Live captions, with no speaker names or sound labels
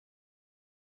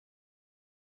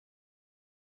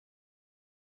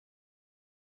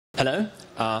Hello,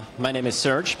 my name is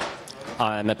Serge.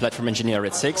 I'm a platform engineer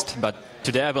at Sixt, but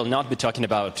today I will not be talking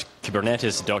about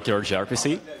Kubernetes, Docker,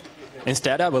 gRPC.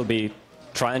 Instead, I will be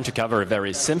trying to cover a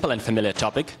very simple and familiar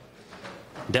topic,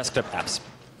 desktop apps.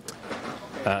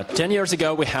 10 years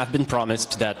ago, we have been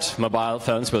promised that mobile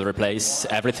phones will replace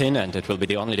everything and it will be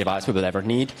the only device we will ever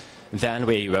need. Then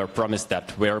we were promised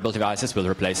that wearable devices will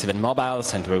replace even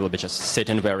mobiles and we will be just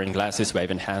sitting wearing glasses,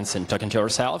 waving hands and talking to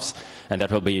ourselves. And that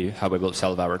will be how we will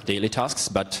solve our daily tasks.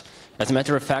 But as a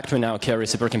matter of fact, we now carry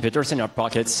supercomputers in our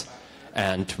pockets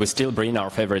and we still bring our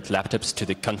favorite laptops to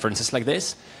the conferences like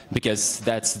this because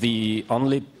that's the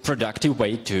only productive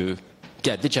way to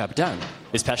get the job done,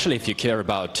 especially if you care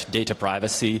about data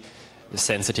privacy,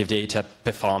 sensitive data,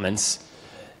 performance,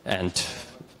 and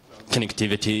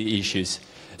connectivity issues.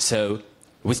 So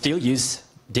we still use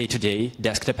day-to-day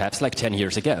desktop apps like 10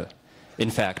 years ago. In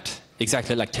fact,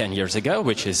 exactly like 10 years ago,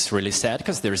 which is really sad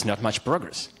because there is not much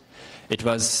progress. It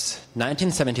was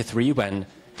 1973 when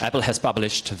Apple has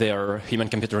published their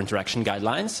human-computer interaction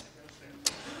guidelines,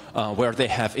 where they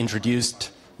have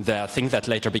introduced the thing that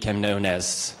later became known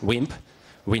as WIMP,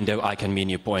 Window Icon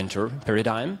Menu Pointer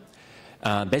paradigm.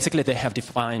 Basically, they have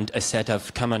defined a set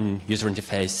of common user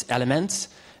interface elements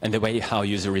and the way how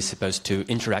user is supposed to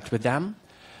interact with them.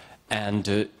 And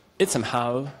it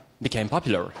somehow became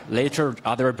popular. Later,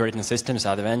 other operating systems,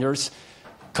 other vendors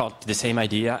caught the same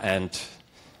idea, and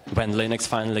when Linux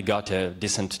finally got a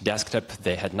decent desktop,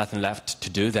 they had nothing left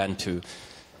to do than to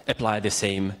apply the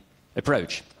same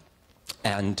approach.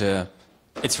 And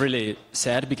it's really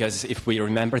sad because if we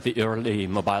remember the early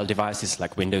mobile devices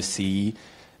like Windows CE,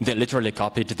 they literally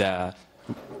copied the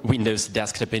Windows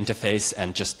desktop interface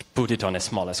and just put it on a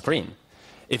smaller screen.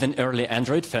 Even early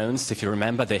Android phones, if you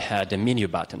remember, they had a menu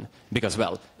button. Because,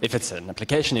 well, if it's an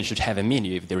application, it should have a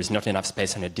menu. If there is not enough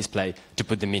space on a display to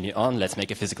put the menu on, let's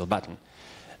make a physical button.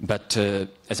 But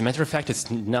as a matter of fact, it's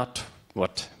not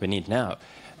what we need now.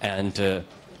 And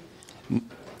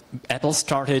Apple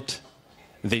started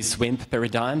this WIMP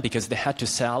paradigm because they had to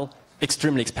sell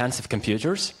extremely expensive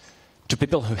computers to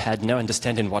people who had no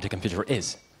understanding what a computer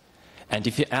is. And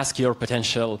if you ask your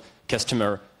potential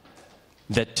customer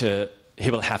that he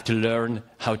will have to learn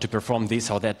how to perform this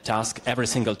or that task every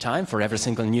single time, for every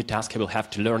single new task he will have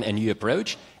to learn a new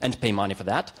approach and pay money for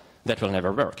that, that will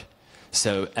never work.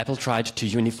 So Apple tried to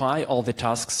unify all the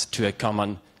tasks to a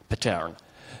common pattern.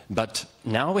 But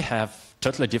now we have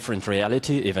totally different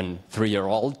reality. Even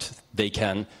 3-year-old, they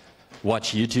can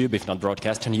watch YouTube, if not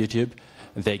broadcast on YouTube.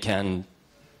 They can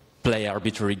play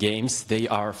arbitrary games. They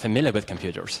are familiar with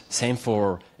computers. Same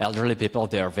for elderly people.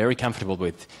 They are very comfortable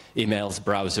with emails,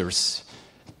 browsers,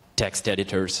 text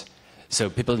editors. So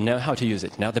people know how to use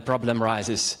it. Now the problem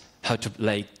rises how to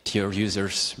let your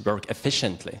users work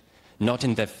efficiently. Not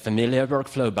in the familiar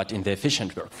workflow, but in the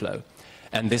efficient workflow.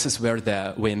 And this is where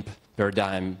the WIMP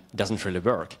paradigm doesn't really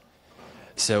work.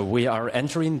 So we are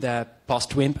entering the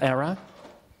post-WIMP era.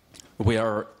 We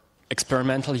are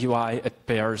experimental UI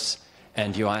appears,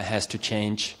 and UI has to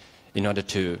change in order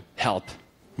to help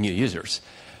new users.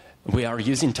 We are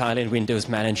using tiled Windows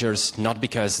managers not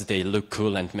because they look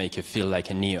cool and make you feel like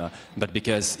a neo, but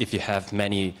because if you have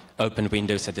many open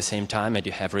windows at the same time and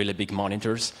you have really big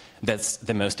monitors, that's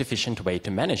the most efficient way to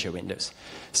manage your windows.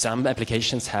 Some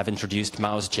applications have introduced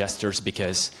mouse gestures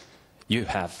because you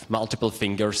have multiple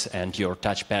fingers and your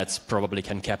touchpads probably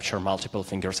can capture multiple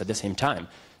fingers at the same time,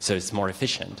 so it's more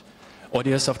efficient.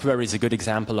 Audio software is a good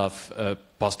example of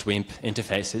post-WIMP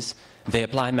interfaces. They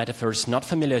apply metaphors not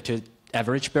familiar to an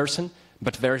average person,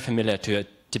 but very familiar to a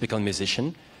typical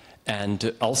musician.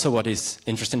 And also what is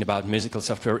interesting about musical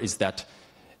software is that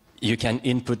you can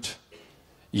input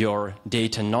your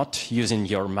data not using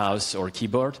your mouse or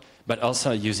keyboard, but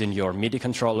also using your MIDI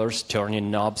controllers,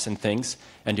 turning knobs and things,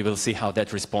 and you will see how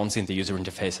that responds in the user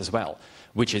interface as well,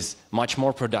 which is much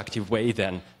more productive way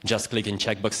than just clicking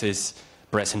checkboxes,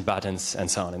 pressing buttons, and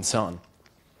so on and so on.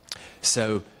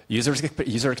 So user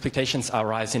expectations are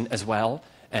rising as well,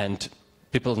 and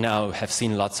people now have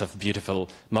seen lots of beautiful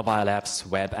mobile apps,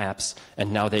 web apps,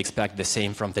 and now they expect the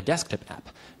same from the desktop app.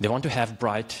 They want to have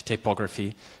bright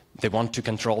typography, they want to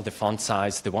control the font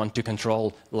size, they want to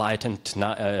control light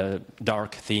and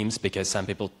dark themes, because some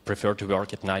people prefer to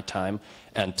work at nighttime,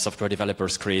 and software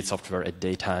developers create software at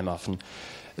daytime often.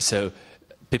 So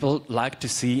people like to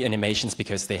see animations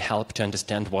because they help to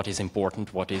understand what is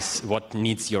important, what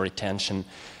needs your attention.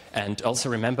 And also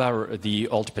remember the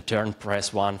old pattern,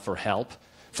 press 1 for help.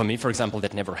 For me, for example,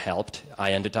 that never helped.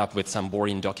 I ended up with some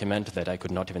boring document that I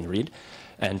could not even read.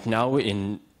 And now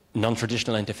in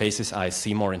non-traditional interfaces, I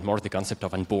see more and more the concept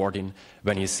of onboarding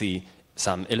when you see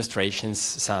some illustrations,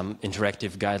 some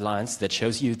interactive guidelines that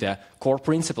shows you the core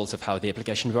principles of how the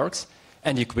application works,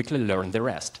 and you quickly learn the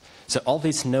rest. So all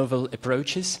these novel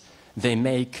approaches, they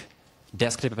make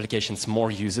desktop applications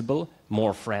more usable,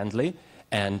 more friendly,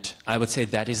 and I would say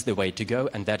that is the way to go,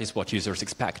 and that is what users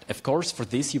expect. Of course, for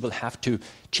this, you will have to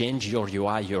change your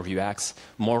UI, your UX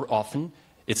more often.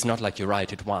 It's not like you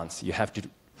write it once. You have to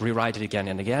rewrite it again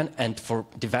and again, and for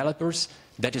developers,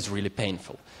 that is really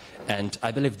painful. And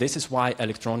I believe this is why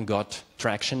Electron got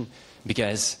traction,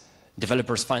 because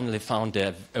developers finally found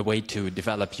a way to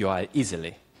develop UI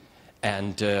easily.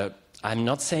 And I'm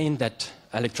not saying that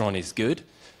Electron is good.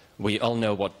 We all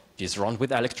know what is wrong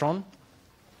with Electron.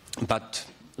 But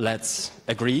let's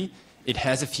agree, it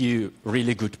has a few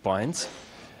really good points.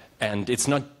 And it's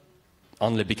not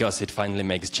only because it finally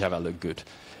makes Java look good.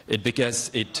 It's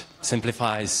because it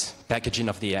simplifies packaging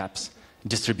of the apps,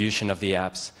 distribution of the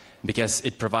apps, because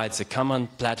it provides a common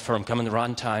platform, common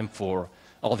runtime for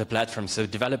all the platforms. So the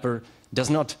developer does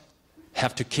not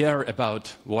have to care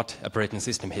about what operating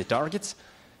system he targets.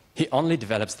 He only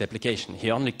develops the application.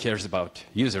 He only cares about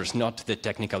users, not the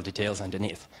technical details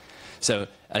underneath. So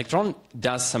Electron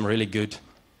does some really good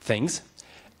things.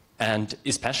 And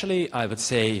especially, I would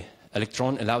say,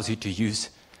 Electron allows you to use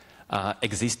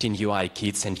existing UI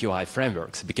kits and UI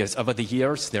frameworks, because over the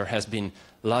years, there has been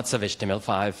lots of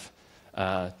HTML5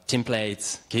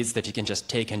 templates, kits that you can just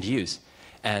take and use.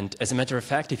 And as a matter of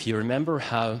fact, if you remember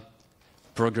how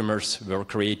programmers were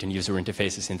creating user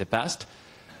interfaces in the past,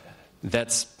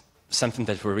 that's something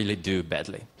that we really do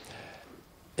badly.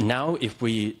 Now, if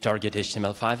we target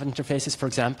HTML5 interfaces, for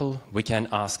example, we can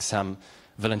ask some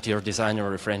volunteer designer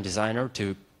or a friend designer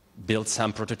to build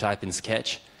some prototype in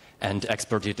Sketch and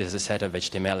export it as a set of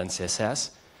HTML and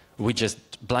CSS. We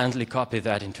just blindly copy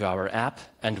that into our app,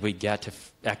 and we get an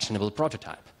actionable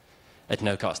prototype at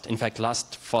no cost. In fact,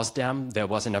 last FOSDEM, there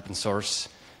was an open source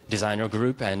designer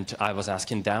group, and I was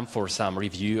asking them for some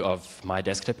review of my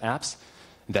desktop apps.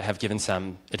 They have given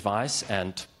some advice,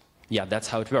 and yeah, that's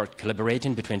how it worked.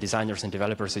 Collaborating between designers and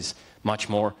developers is much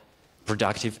more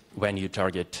productive when you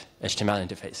target HTML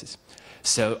interfaces.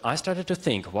 So I started to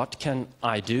think, what can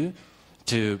I do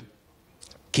to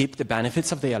keep the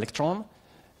benefits of the Electron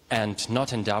and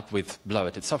not end up with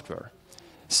bloated software?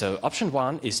 So option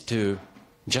one is to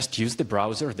just use the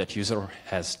browser that user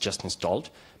has just installed,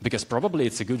 because probably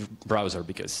it's a good browser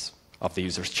because of the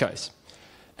user's choice.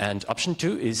 And option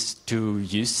two is to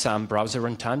use some browser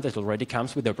runtime that already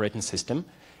comes with the operating system.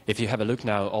 If you have a look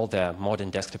now, all the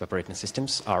modern desktop operating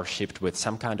systems are shipped with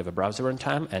some kind of a browser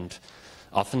runtime, and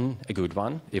often a good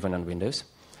one, even on Windows.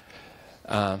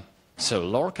 So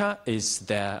Lorca is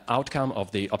the outcome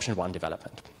of the option one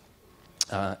development.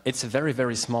 It's a very,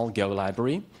 very small Go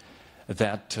library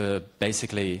that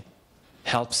basically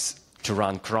helps to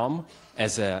run Chrome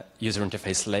as a user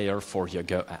interface layer for your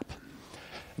Go app.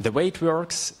 The way it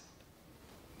works,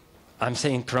 I'm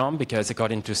saying Chrome because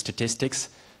according to statistics,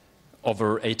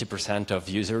 over 80% of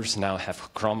users now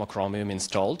have Chrome or Chromium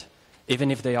installed. Even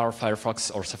if they are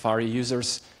Firefox or Safari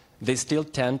users, they still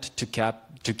tend to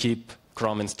keep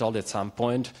Chrome installed at some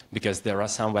point, because there are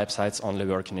some websites only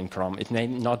working in Chrome. It may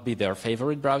not be their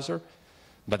favorite browser,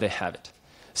 but they have it.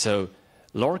 So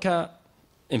Lorca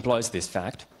employs this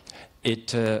fact.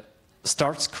 It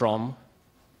starts Chrome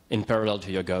in parallel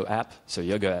to your Go app. So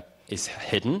your Go app is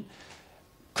hidden.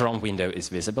 Chrome window is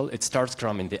visible. It starts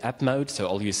Chrome in the app mode, so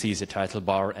all you see is a title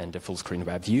bar and a full screen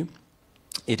web view.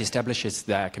 It establishes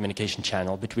the communication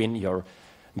channel between your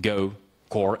Go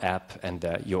core app and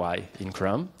the UI in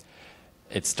Chrome.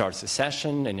 It starts a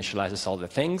session, initializes all the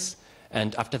things,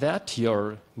 and after that,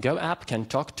 your Go app can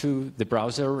talk to the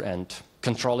browser and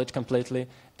control it completely,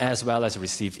 as well as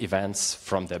receive events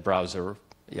from the browser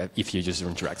if your user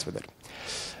interacts with it.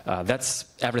 That's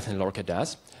everything Lorca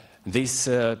does. This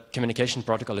communication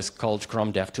protocol is called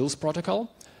Chrome DevTools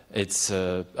protocol. It's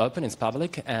open, it's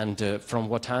public, and from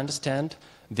what I understand,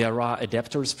 there are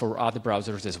adapters for other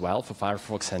browsers as well, for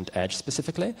Firefox and Edge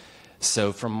specifically.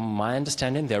 So from my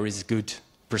understanding, there is good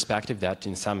perspective that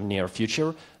in some near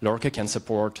future, Lorca can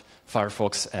support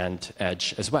Firefox and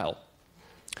Edge as well.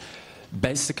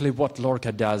 Basically, what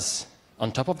Lorca does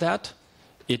on top of that,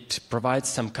 it provides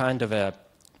some kind of a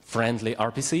friendly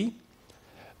RPC.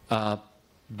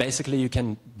 Basically, you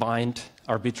can bind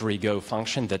arbitrary Go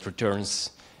function that returns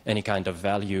any kind of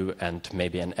value and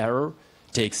maybe an error,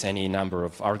 takes any number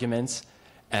of arguments,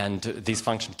 and this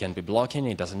function can be blocking,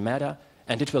 it doesn't matter,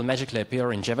 and it will magically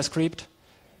appear in JavaScript.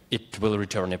 It will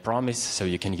return a promise, so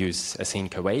you can use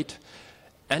async await.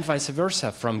 And vice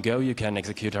versa, from Go you can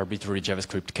execute arbitrary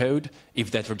JavaScript code.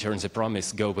 If that returns a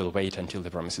promise, Go will wait until the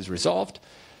promise is resolved.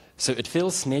 So it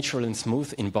feels natural and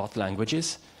smooth in both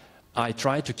languages. I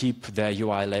try to keep the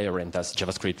UI layer and thus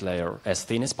JavaScript layer as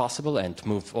thin as possible and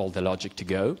move all the logic to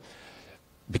Go,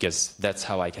 because that's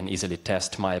how I can easily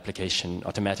test my application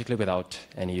automatically without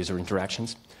any user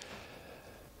interactions.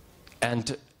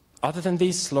 And other than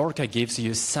this, Lorca gives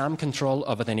you some control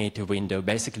over the native window.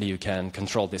 Basically, you can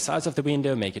control the size of the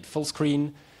window, make it full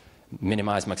screen,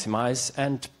 minimize, maximize,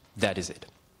 and that is it.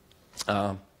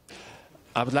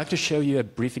 I would like to show you a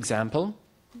brief example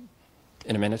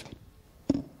in a minute.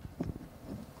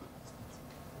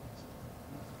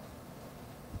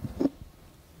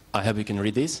 I hope you can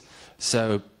read this.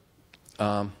 So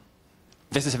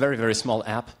this is a very, very small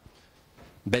app.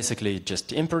 Basically,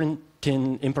 just importing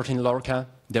Lorca.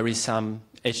 There is some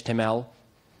HTML,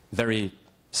 very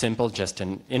simple, just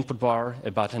an input bar,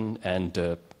 a button, and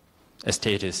a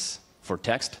status for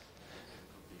text.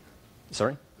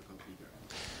 Sorry?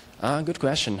 Good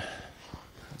question.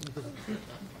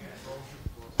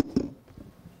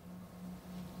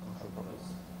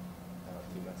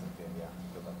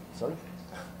 Sorry?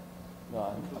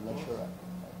 No, I'm not sure.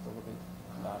 Probably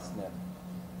last net.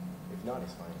 If not,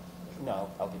 it's fine.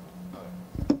 No, I'll keep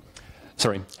it.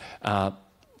 Sorry.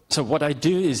 So what I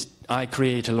do is I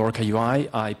create a Lorca UI.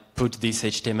 I put this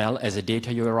HTML as a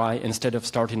data URI. Instead of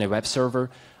starting a web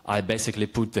server, I basically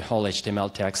put the whole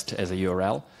HTML text as a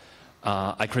URL.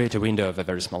 I create a window of a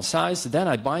very small size. Then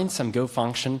I bind some Go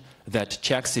function that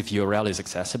checks if URL is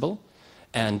accessible.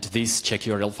 And this check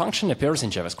URL function appears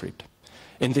in JavaScript.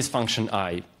 In this function,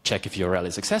 I check if URL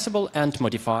is accessible and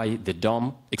modify the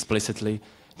DOM explicitly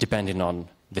depending on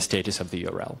the status of the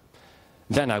URL.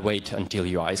 Then I wait until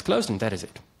UI is closed, and that is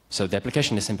it. So the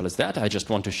application is simple as that. I just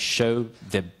want to show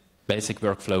the basic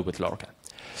workflow with Lorca.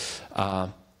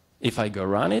 If I go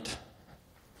run it,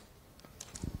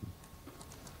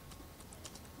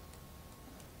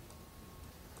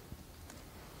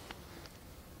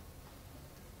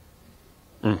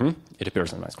 it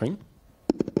appears on my screen.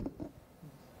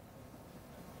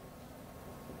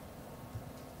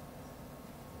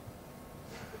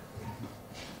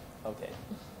 Okay.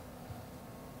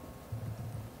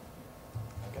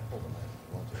 I can hold the mic.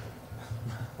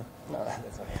 No,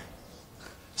 that's okay.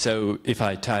 So if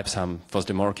I type some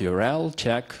FOSDEM URL,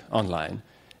 check online.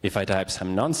 If I type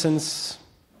some nonsense,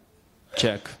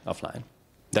 check offline.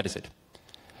 That is it.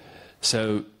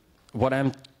 So what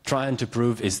I'm trying to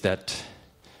prove is that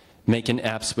making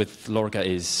apps with Lorca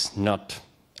is not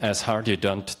as hard. You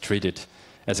don't treat it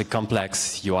as a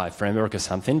complex UI framework or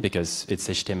something, because it's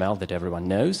HTML that everyone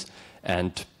knows,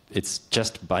 and it's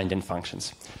just binding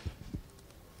functions.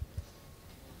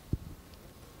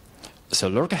 So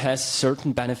Lorca has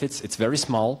certain benefits. It's very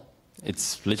small.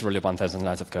 It's literally 1,000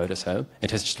 lines of code or so. It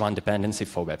has just one dependency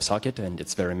for WebSocket, and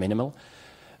it's very minimal.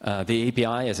 The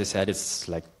API, as I said, is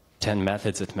like 10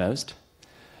 methods at most.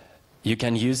 You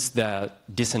can use the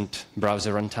decent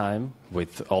browser runtime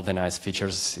with all the nice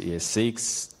features,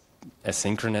 ES6,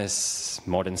 asynchronous,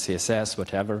 modern CSS,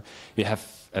 whatever. You have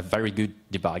a very good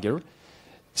debugger.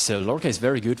 So Lorca is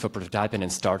very good for prototyping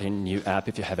and starting a new app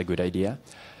if you have a good idea.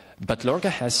 But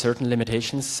Lorca has certain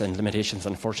limitations, and limitations,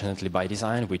 unfortunately, by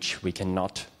design, which we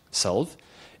cannot solve.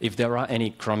 If there are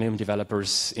any Chromium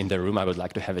developers in the room, I would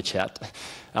like to have a chat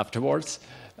afterwards.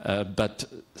 But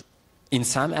in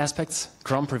some aspects,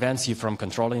 Chrome prevents you from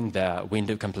controlling the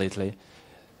window completely,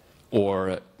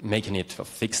 or making it a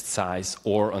fixed size,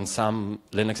 or on some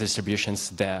Linux distributions,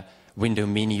 the window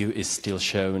menu is still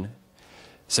shown.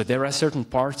 So there are certain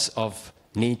parts of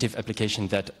native application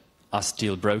that are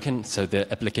still broken, so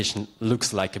the application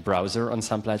looks like a browser on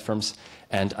some platforms,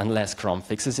 and unless Chrome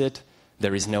fixes it,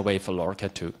 there is no way for Lorca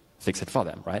to fix it for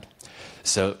them, right?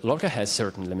 So Lorca has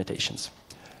certain limitations,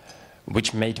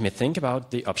 which made me think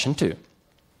about the option 2.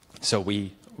 So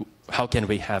how can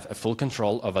we have a full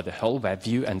control over the whole web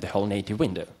view and the whole native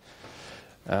window?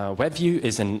 WebView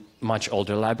is a much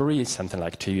older library. It's something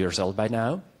like 2 years old by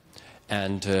now.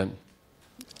 And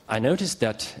I noticed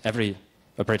that every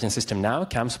operating system now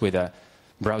comes with a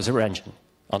browser engine.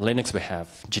 On Linux, we have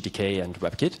GTK and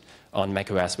WebKit. On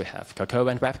macOS, we have Cocoa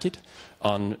and WebKit.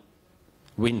 On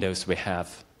Windows, we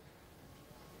have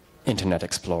Internet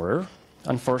Explorer,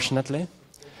 unfortunately,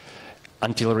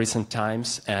 until recent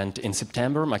times. And in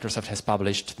September, Microsoft has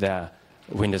published the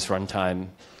Windows runtime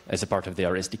as a part of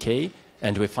their SDK,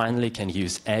 and we finally can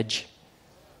use Edge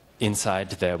inside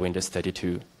the Windows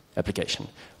 32 application,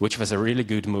 which was a really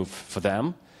good move for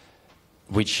them,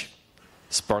 which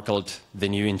sparkled the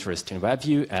new interest in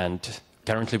WebView. And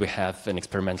currently we have an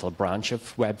experimental branch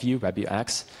of WebView,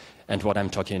 WebViewX, and what I'm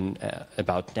talking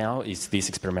about now is this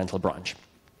experimental branch.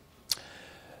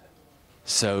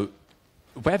 So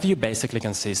WebView basically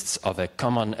consists of a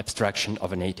common abstraction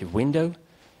of a native window.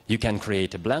 You can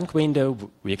create a blank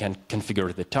window, you can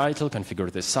configure the title,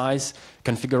 configure the size,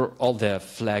 configure all the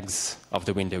flags of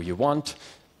the window you want,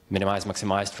 minimize,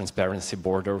 maximize, transparency,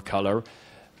 border, color.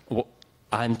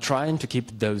 I'm trying to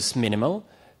keep those minimal,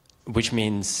 which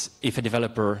means if a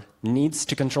developer needs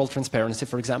to control transparency,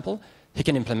 for example, he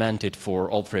can implement it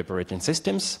for all 3 operating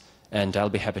systems, and I'll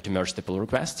be happy to merge the pull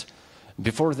requests.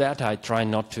 Before that, I try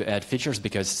not to add features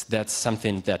because that's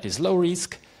something that is low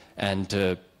risk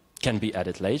and can be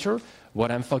added later.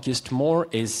 What I'm focused more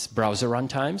is browser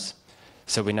runtimes.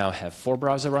 So we now have 4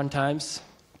 browser runtimes,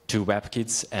 2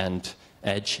 WebKits and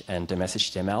Edge and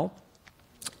MS-HTML.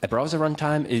 A browser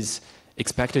runtime is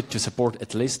expected to support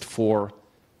at least 4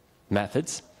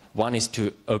 methods. One is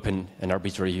to open an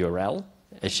arbitrary URL,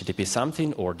 HTTP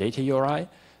something or data URI.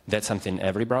 That's something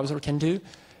every browser can do.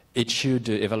 It should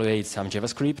evaluate some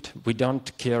JavaScript. We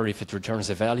don't care if it returns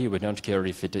a value. We don't care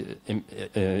if it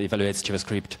evaluates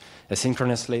JavaScript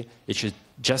asynchronously. It should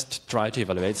just try to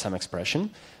evaluate some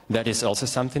expression. That is also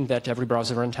something that every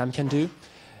browser runtime can do.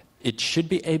 It should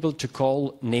be able to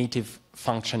call native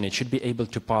function. It should be able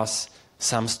to pass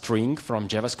some string from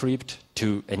JavaScript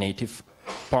to a native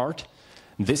part.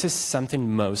 This is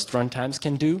something most runtimes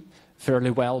can do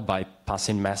fairly well by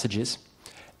passing messages.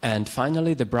 And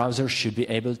finally, the browser should be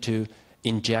able to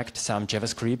inject some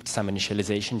JavaScript, some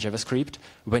initialization JavaScript,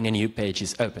 when a new page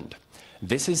is opened.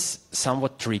 This is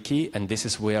somewhat tricky, and this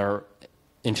is where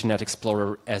Internet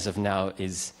Explorer, as of now,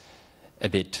 is a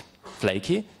bit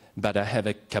flaky, but I have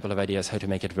a couple of ideas how to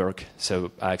make it work.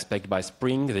 So I expect by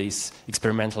spring this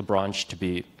experimental branch to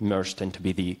be merged and to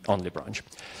be the only branch.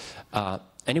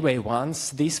 Anyway,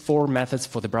 once these 4 methods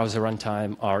for the browser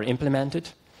runtime are implemented,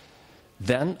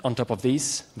 then, on top of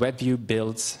this, WebView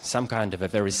builds some kind of a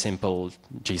very simple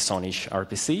JSON-ish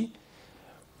RPC,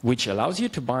 which allows you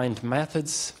to bind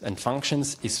methods and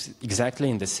functions is exactly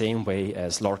in the same way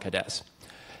as Lorca does.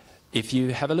 If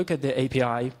you have a look at the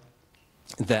API,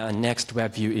 the next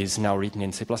WebView is now written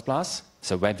in C++.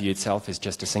 So WebView itself is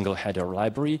just a single header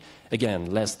library.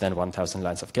 Again, less than 1,000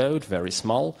 lines of code, very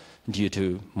small, due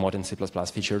to modern C++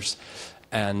 features.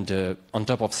 And on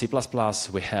top of C++,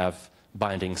 we have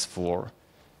bindings for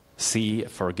C,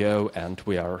 for Go, and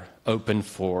we are open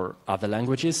for other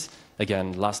languages.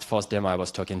 Again, last FOSDEM I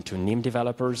was talking to NIM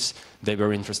developers. They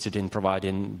were interested in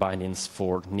providing bindings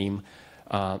for NIM.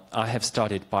 I have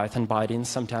started Python bindings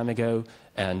some time ago,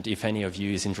 and if any of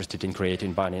you is interested in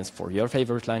creating bindings for your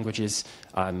favorite languages,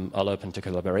 I'm all open to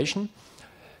collaboration.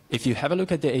 If you have a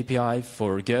look at the API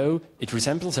for Go, it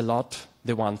resembles a lot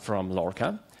the one from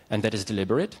Lorca, and that is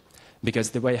deliberate,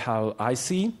 because the way how I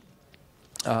see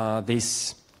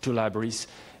these 2 libraries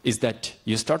is that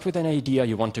you start with an idea,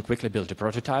 you want to quickly build a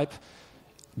prototype.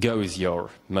 Go is your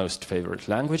most favorite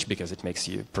language because it makes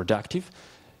you productive.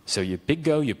 So you pick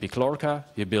Go, you pick Lorca,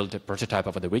 you build a prototype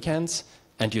over the weekends,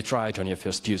 and you try it on your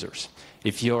first users.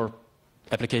 If your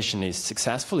application is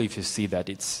successful, if you see that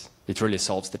it really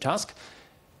solves the task,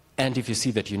 and if you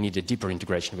see that you need a deeper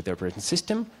integration with the operating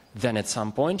system, then at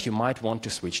some point you might want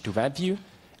to switch to WebView.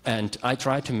 And I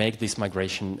try to make this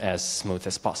migration as smooth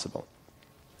as possible.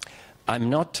 I'm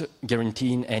not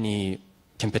guaranteeing any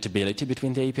compatibility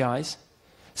between the APIs,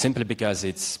 simply because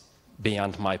it's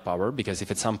beyond my power, because if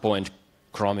at some point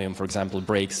Chromium, for example,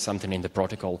 breaks something in the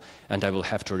protocol and I will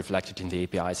have to reflect it in the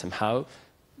API somehow,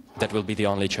 that will be the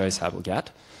only choice I will get.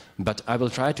 But I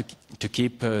will try to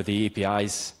keep the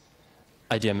APIs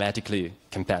idiomatically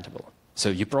compatible. So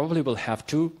you probably will have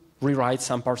to rewrite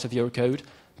some parts of your code,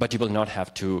 but you will not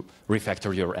have to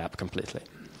refactor your app completely.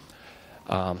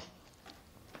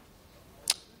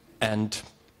 And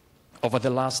over the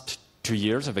last 2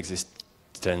 years of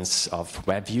existence of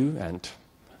WebView and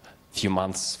a few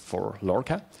months for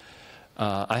Lorca,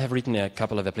 I have written a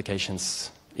couple of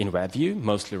applications in WebView,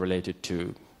 mostly related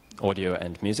to audio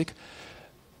and music.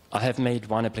 I have made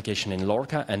one application in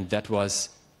Lorca, and that was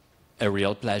a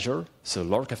real pleasure. So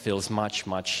Lorca feels much,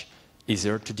 much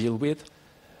easier to deal with.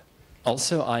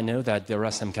 Also, I know that there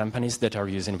are some companies that are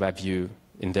using WebView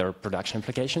in their production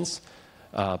applications.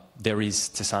 There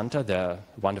is Cesanta, the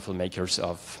wonderful makers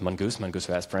of Mongoose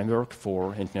OS framework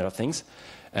for Internet of Things,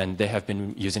 and they have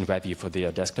been using WebView for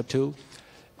their desktop tool.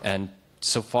 And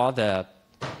so far, the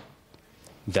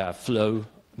workflow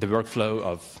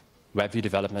of WebView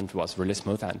development was really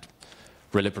smooth and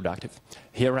really productive.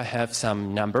 Here I have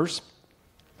some numbers.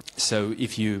 So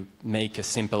if you make a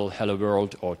simple Hello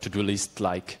World or to-do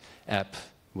list-like app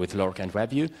with Lorca and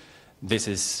WebView, this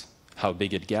is how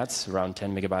big it gets, around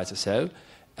 10 megabytes or so.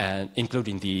 and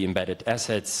including the embedded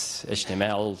assets,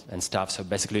 HTML, and stuff. So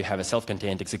basically, you have a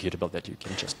self-contained executable that you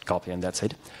can just copy, and that's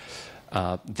it.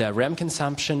 The RAM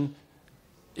consumption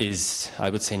is, I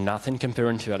would say, nothing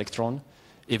comparing to Electron.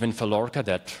 Even for Lorca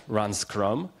that runs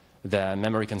Chrome, the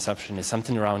memory consumption is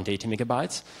something around 80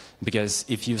 megabytes, because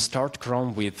if you start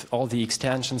Chrome with all the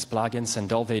extensions, plugins,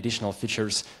 and all the additional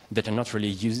features that are not really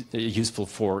useful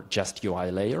for just UI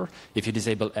layer, if you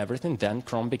disable everything, then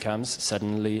Chrome becomes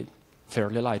suddenly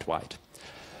fairly lightweight.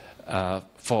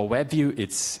 For WebView,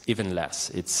 it's even less.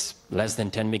 It's less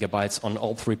than 10 megabytes on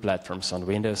all three platforms, on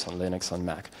Windows, on Linux, on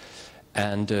Mac.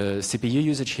 And CPU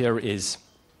usage here is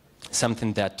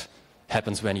something that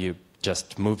happens when you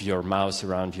just move your mouse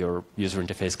around your user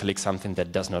interface, click something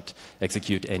that does not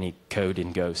execute any code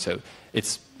in Go. So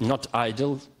it's not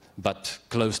idle, but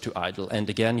close to idle. And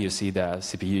again, you see the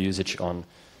CPU usage on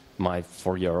my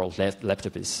 4-year-old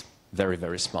laptop is very,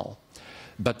 very small.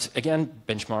 But again,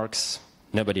 benchmarks,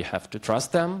 nobody have to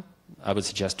trust them. I would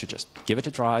suggest to just give it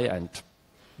a try and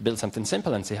build something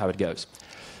simple and see how it goes.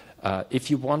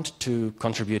 If you want to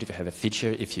contribute, if you have a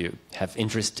feature, if you have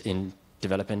interest in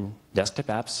developing desktop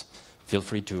apps, feel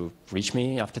free to reach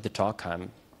me after the talk.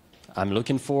 I'm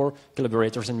looking for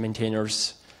collaborators and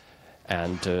maintainers.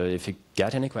 And if you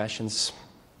get any questions,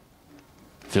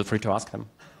 feel free to ask them.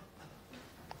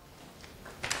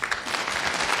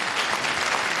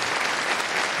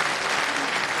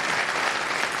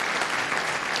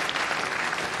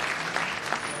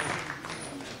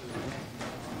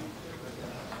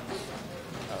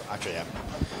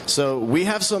 So we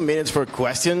have some minutes for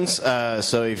questions.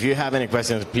 So if you have any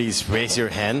questions, please raise your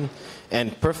hand.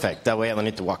 And perfect, that way I don't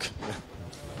need to walk.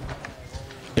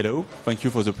 Hello, thank you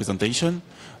for the presentation.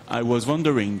 I was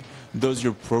wondering, does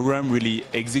your program really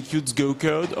execute Go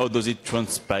code, or does it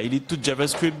transpile it to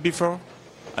JavaScript before?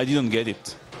 I didn't get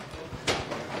it.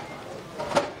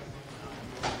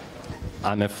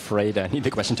 I'm afraid I need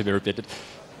the question to be repeated.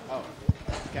 Oh,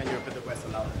 can you repeat the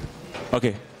question louder?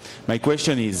 Okay, my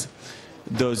question is,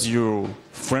 does your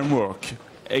framework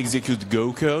execute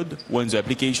Go code when the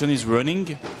application is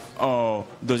running, or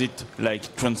does it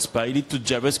like transpile it to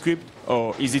JavaScript,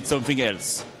 or is it something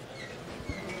else?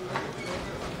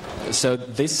 So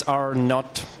these are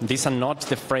not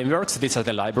the frameworks, these are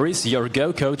the libraries. Your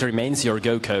Go code remains your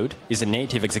Go code, is a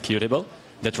native executable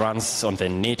that runs on the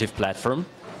native platform.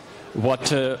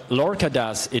 What Lorca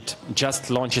does, it just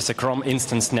launches a Chrome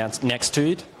instance next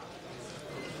to it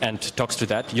and talks to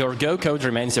that. Your Go code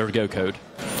remains your Go code.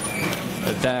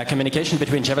 The communication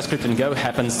between JavaScript and Go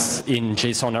happens in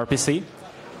JSON RPC.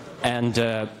 And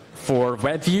for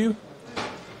WebView,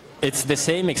 it's the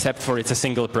same except for it's a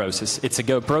single process. It's a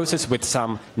Go process with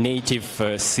some native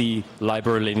C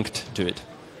library linked to it.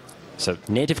 So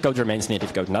native code remains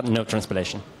native code, no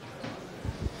transpilation.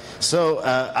 So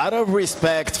out of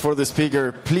respect for the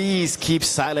speaker, please keep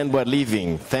silent while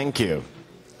leaving. Thank you.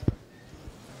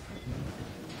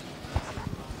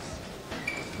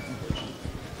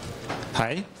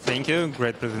 Hi, thank you.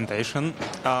 Great presentation.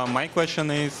 My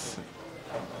question is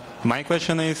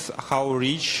how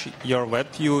rich your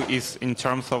WebView is in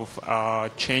terms of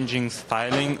changing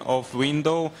styling of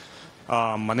window,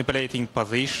 manipulating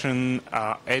position,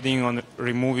 adding or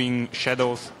removing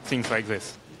shadows, things like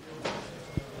this.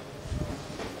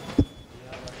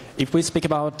 If we speak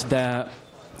about the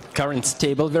current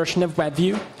stable version of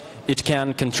WebView, it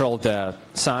can control the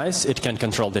size, it can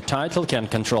control the title, can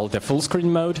control the full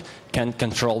screen mode, can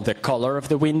control the color of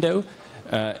the window.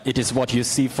 It is what you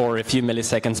see for a few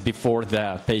milliseconds before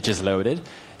the page is loaded.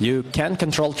 You can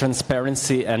control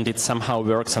transparency, and it somehow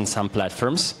works on some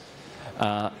platforms.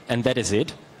 And that is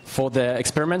it. For the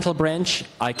experimental branch,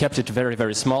 I kept it very,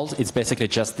 very small. It's basically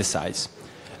just the size.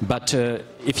 But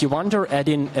if you want to add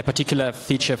in a particular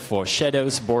feature for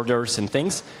shadows, borders, and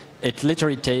things, it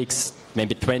literally takes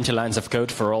maybe 20 lines of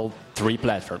code for all three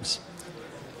platforms.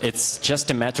 It's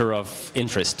just a matter of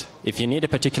interest. If you need a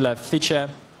particular feature,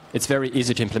 it's very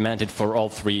easy to implement it for all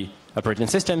three operating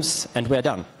systems, and we're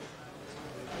done.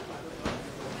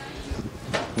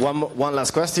 One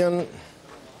last question.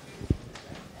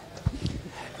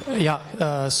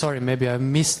 Yeah, sorry, maybe I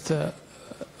missed.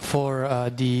 For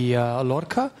the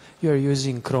Lorca, you are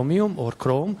using Chromium or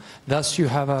Chrome. Thus, you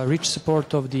have a rich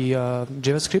support of the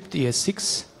JavaScript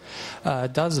ES6.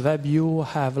 Does WebView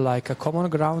have like a common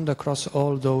ground across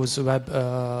all those web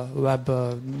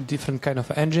different kind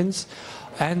of engines?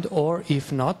 And or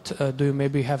if not, do you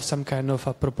maybe have some kind of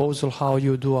a proposal how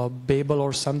you do a Babel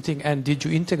or something? And did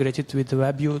you integrate it with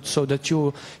WebView so that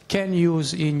you can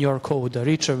use in your code a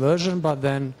richer version? But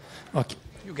then, okay,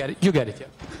 you get it. Yeah.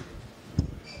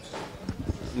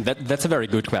 That's a very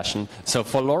good question. So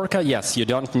for Lorca, yes, you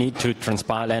don't need to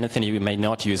transpile anything. You may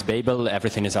not use Babel.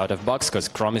 Everything is out of box because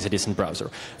Chrome is a decent browser.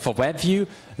 For WebView,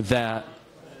 the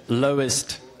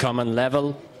lowest common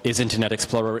level is Internet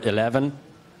Explorer 11,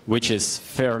 which is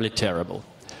fairly terrible.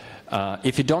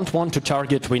 If you don't want to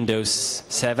target Windows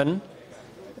 7,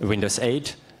 Windows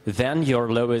 8, then your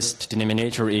lowest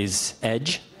denominator is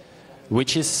Edge,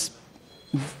 which is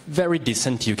very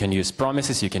decent. You can use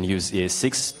promises, you can use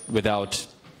ES6 without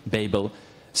Babel.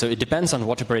 So it depends on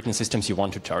what operating systems you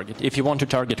want to target. If you want to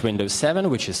target Windows 7,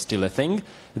 which is still a thing,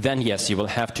 then yes, you will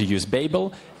have to use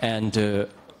Babel. And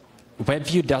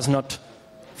WebView does not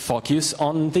focus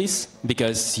on this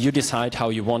because you decide how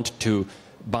you want to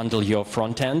bundle your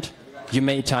front end. You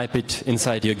may type it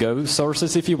inside your Go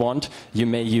sources if you want. You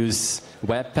may use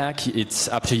Webpack. It's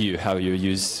up to you how you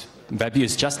use. WebView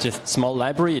is just a small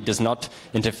library. It does not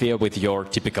interfere with your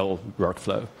typical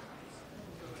workflow.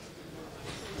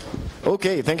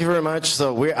 Okay, thank you very much.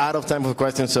 So we're out of time for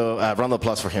questions, so round of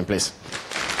applause for him, please.